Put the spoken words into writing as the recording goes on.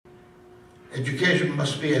Education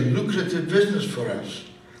must be a lucrative business for us.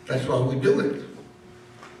 That's why we do it.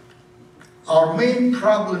 Our main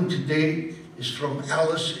problem today is from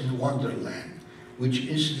Alice in Wonderland, which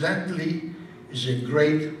incidentally is a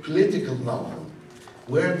great political novel,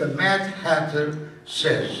 where the Mad Hatter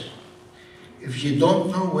says, if you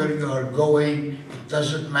don't know where you are going, it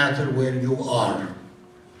doesn't matter where you are.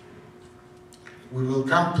 We will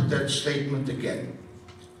come to that statement again.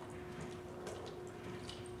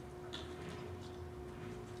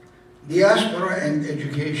 Diaspora and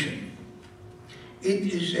education.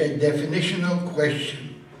 It is a definitional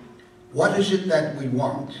question. What is it that we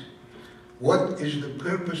want? What is the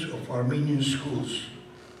purpose of Armenian schools?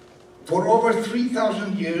 For over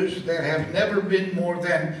 3,000 years, there have never been more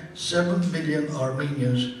than 7 million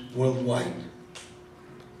Armenians worldwide.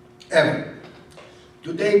 Ever.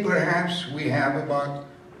 Today, perhaps, we have about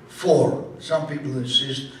 4. Some people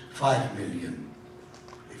insist 5 million.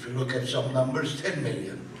 If you look at some numbers, 10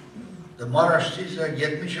 million. The Marashtis are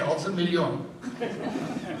 76 milyon.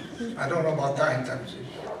 I don't know about time taxes.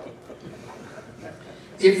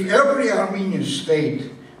 If every Armenian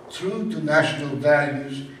stayed true to national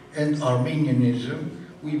values and Armenianism,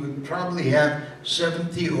 we would probably have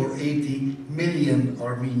 70 or 80 million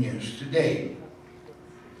Armenians today.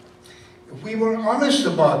 If we were honest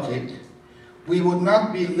about it, we would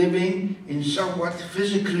not be living in somewhat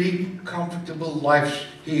physically comfortable lives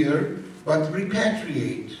here, but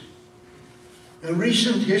repatriate. In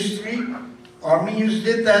recent history, Armenians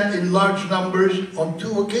did that in large numbers on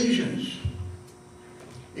 2 occasions.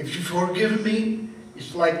 If you forgive me,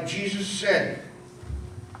 it's like Jesus said,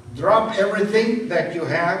 drop everything that you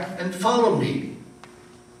have and follow me.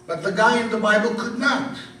 But the guy in the Bible could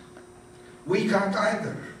not. We can't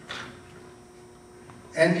either.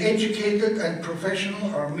 An educated and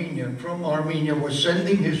professional Armenian from Armenia was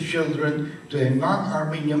sending his children to a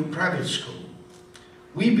non-Armenian private school.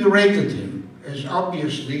 We berated him, as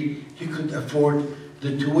obviously he could afford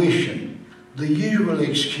the tuition, the usual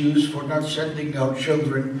excuse for not sending our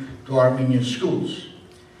children to Armenian schools.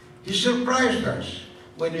 He surprised us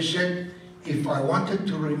when he said, if I wanted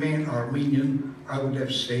to remain Armenian, I would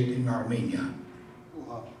have stayed in Armenia.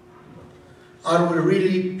 Are we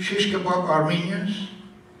really shish kebab Armenians?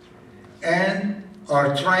 And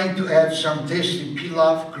are trying to add some tasty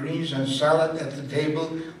pilaf, greens, and salad at the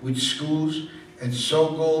table with schools and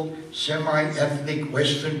so-called semi-ethnic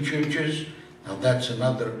Western churches? Now that's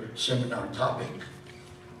another seminar topic.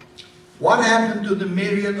 What happened to the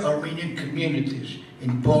myriad Armenian communities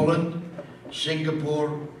in Poland,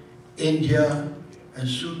 Singapore, India, and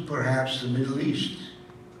soon perhaps the Middle East?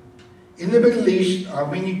 In the Middle East,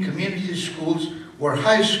 Armenian community schools were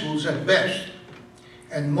high schools at best,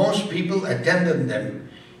 and most people attended them.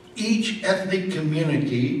 Each ethnic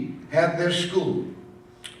community had their school.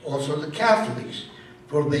 Also the Catholics,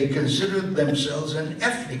 for they considered themselves an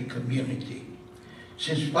ethnic community,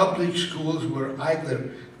 since public schools were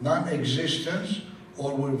either non-existent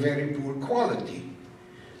or were very poor quality.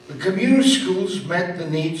 The community schools met the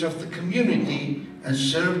needs of the community and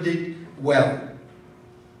served it well.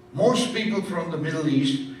 Most people from the Middle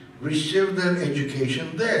East received their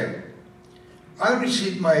education there. I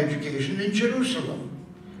received my education in Jerusalem,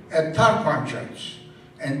 at Tarpanchats,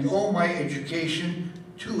 and owe my education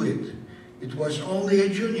to it. It was only a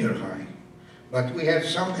junior high, but we had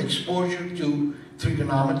some exposure to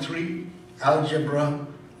trigonometry, algebra,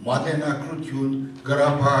 Maden Akrutyun,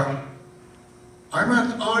 Grapar. I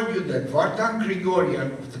might argue that Vartan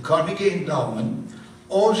Grigorian of the Carnegie Endowment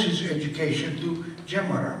owes his education to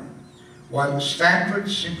Gemaran, while Stanford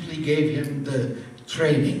simply gave him the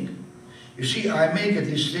training. You see, I make a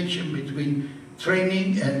distinction between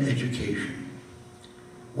training and education.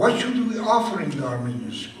 What should we offer in the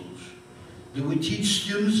Armenian schools? Do we teach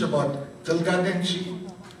students about Tilgadensi,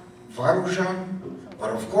 Varuzhan,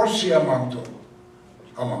 or of course Siamanto?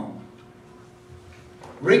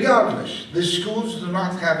 Regardless, the schools do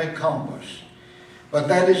not have a compass, but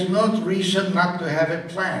that is not reason not to have a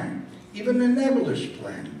plan, even a nebulous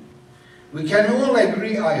plan. We can all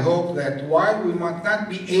agree, I hope, that while we might not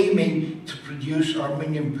be aiming to produce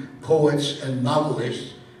Armenian poets and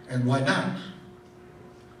novelists, and why not?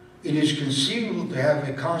 It is conceivable to have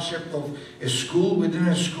a concept of a school within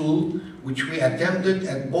a school, which we attempted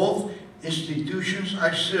at both institutions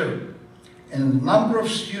I served, and a number of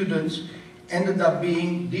students ended up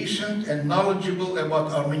being decent and knowledgeable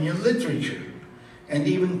about Armenian literature, and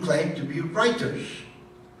even claimed to be writers.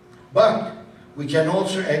 But we can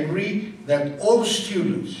also agree that all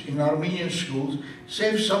students in Armenian schools,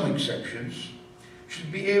 save some exceptions,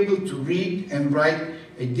 should be able to read and write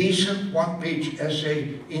a decent one-page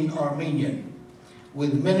essay in Armenian.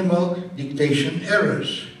 with minimal dictation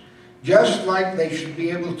errors. Just like they should be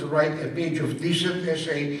able to write a page of decent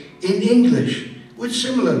essay in English with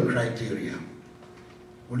similar criteria.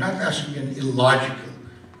 We're not asking an illogical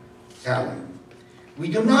talent. We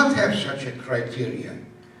do not have such a criteria,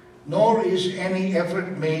 nor is any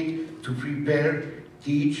effort made to prepare,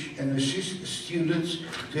 teach, and assist students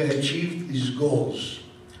to achieve these goals.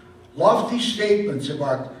 Lofty statements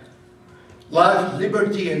about life,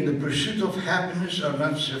 liberty, and the pursuit of happiness are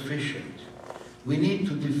not sufficient. We need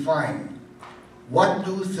to define, what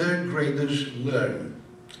do third graders learn?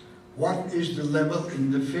 What is the level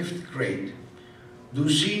in the 5th grade? Do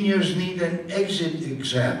seniors need an exit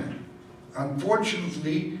exam?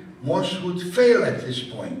 Unfortunately, most would fail at this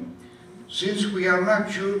point, since we are not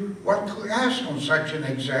sure what to ask on such an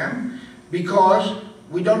exam, because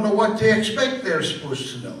we don't know what to expect they're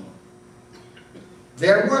supposed to know.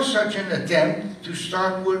 There was such an attempt to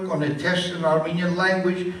start work on a test in Armenian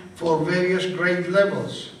language for various grade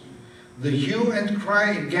levels. The hue and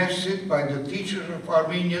cry against it by the teachers of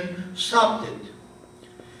Armenian stopped it.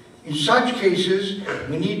 In such cases,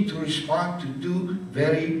 we need to respond to 2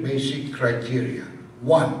 very basic criteria.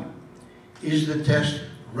 1, is the test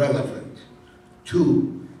relevant?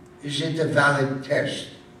 2, is it a valid test?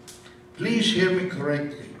 Please hear me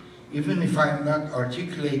correctly, even if I'm not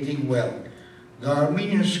articulating well. The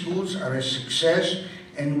Armenian schools are a success,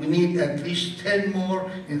 and we need at least 10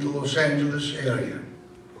 more in the Los Angeles area.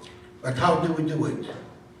 But how do we do it?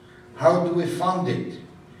 How do we fund it?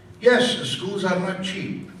 Yes, the schools are not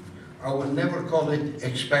cheap. I would never call it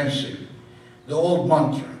expensive. The old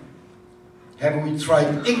mantra. Have we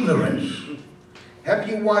tried ignorance? Have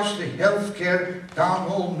you watched the healthcare town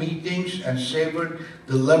hall meetings and savored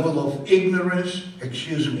the level of ignorance,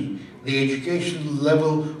 the educational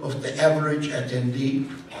level of the average attendee?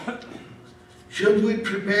 Should we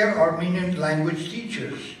prepare Armenian language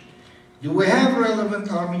teachers? Do we have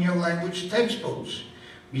relevant Armenian language textbooks,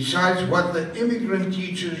 besides what the immigrant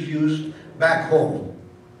teachers used back home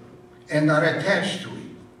and are attached to it?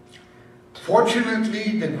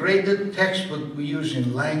 Fortunately, the graded textbook we use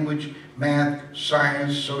in language, math,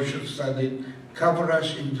 science, social studies cover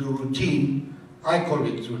us into routine, I call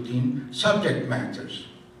it routine, subject matters.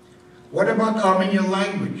 What about Armenian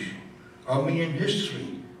language, Armenian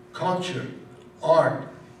history, culture, art,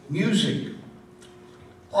 music?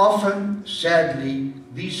 Often, sadly,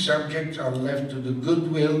 these subjects are left to the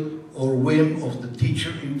goodwill or whim of the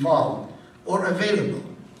teacher involved or available.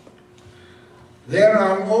 There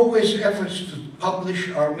are always efforts to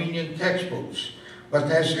publish Armenian textbooks, but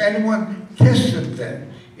has anyone tested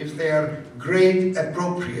them if they are grade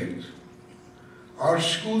appropriate? Our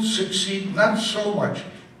schools succeed not so much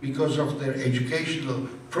because of their educational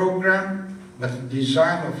program, but the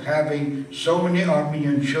design of having so many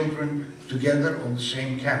Armenian children together on the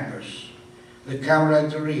same campus. The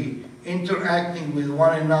camaraderie, interacting with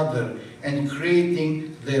one another and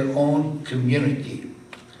creating their own community.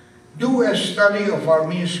 Do a study of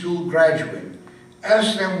Armenian school graduate.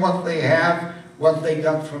 Ask them what they have, what they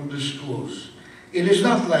got from the schools. It is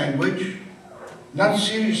not language, not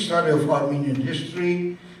serious study of Armenian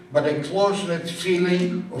history, but a close-knit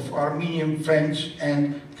feeling of Armenian friends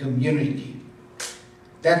and community.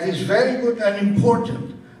 That is very good and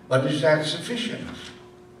important, but is that sufficient?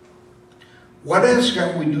 What else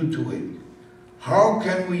can we do to it? How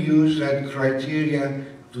can we use that criteria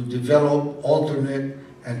to develop alternate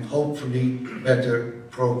and hopefully better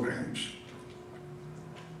programs?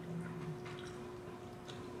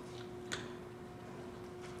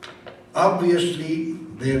 Obviously,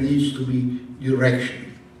 there needs to be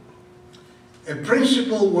direction. A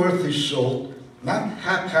principal worth his salt, not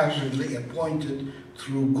haphazardly appointed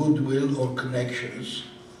through goodwill or connections,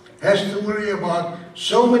 has to worry about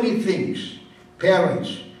so many things: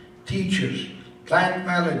 parents, teachers, plant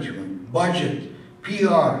management, budget,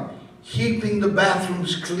 PR, keeping the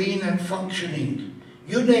bathrooms clean and functioning,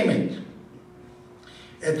 you name it.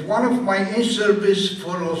 At one of my in-service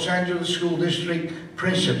for Los Angeles School District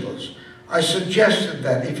principals, I suggested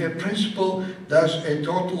that if a principal does a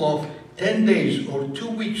total of 10 days or 2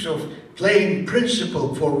 weeks of playing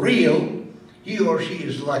principal for real, he or she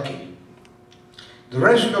is lucky. The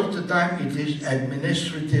rest of the time it is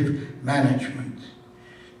administrative management.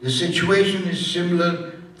 The situation is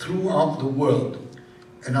similar throughout the world,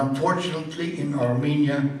 and unfortunately in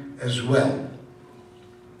Armenia as well.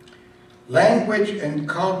 Language and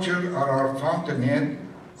culture are our fountainhead,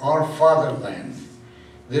 our fatherland.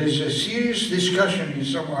 There is a serious discussion in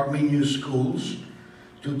some Armenian schools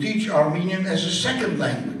to teach Armenian as a second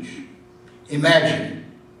language. Imagine.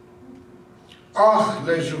 Ach,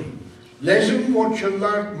 lezun, Լեզուն որ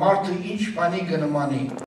չլար մարդը ինչ բանի գնմանի